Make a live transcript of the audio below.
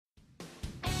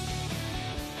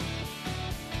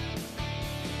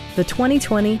the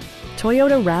 2020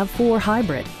 Toyota RAV4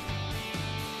 Hybrid.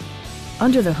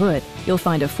 Under the hood, you'll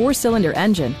find a 4-cylinder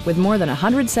engine with more than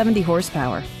 170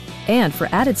 horsepower. And for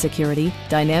added security,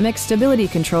 dynamic stability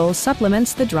control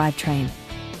supplements the drivetrain.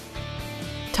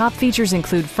 Top features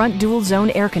include front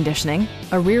dual-zone air conditioning,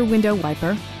 a rear window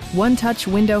wiper, one-touch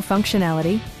window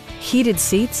functionality, heated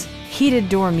seats, heated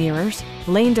door mirrors,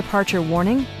 lane departure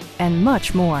warning, and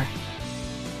much more.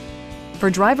 For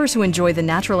drivers who enjoy the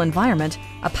natural environment,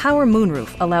 a power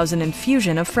moonroof allows an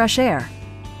infusion of fresh air.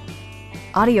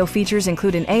 Audio features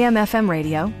include an AM/FM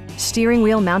radio, steering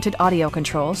wheel mounted audio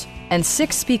controls, and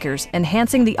 6 speakers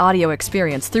enhancing the audio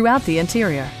experience throughout the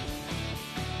interior.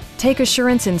 Take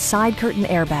assurance in side curtain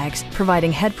airbags,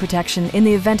 providing head protection in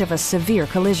the event of a severe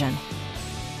collision.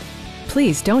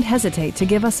 Please don't hesitate to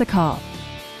give us a call.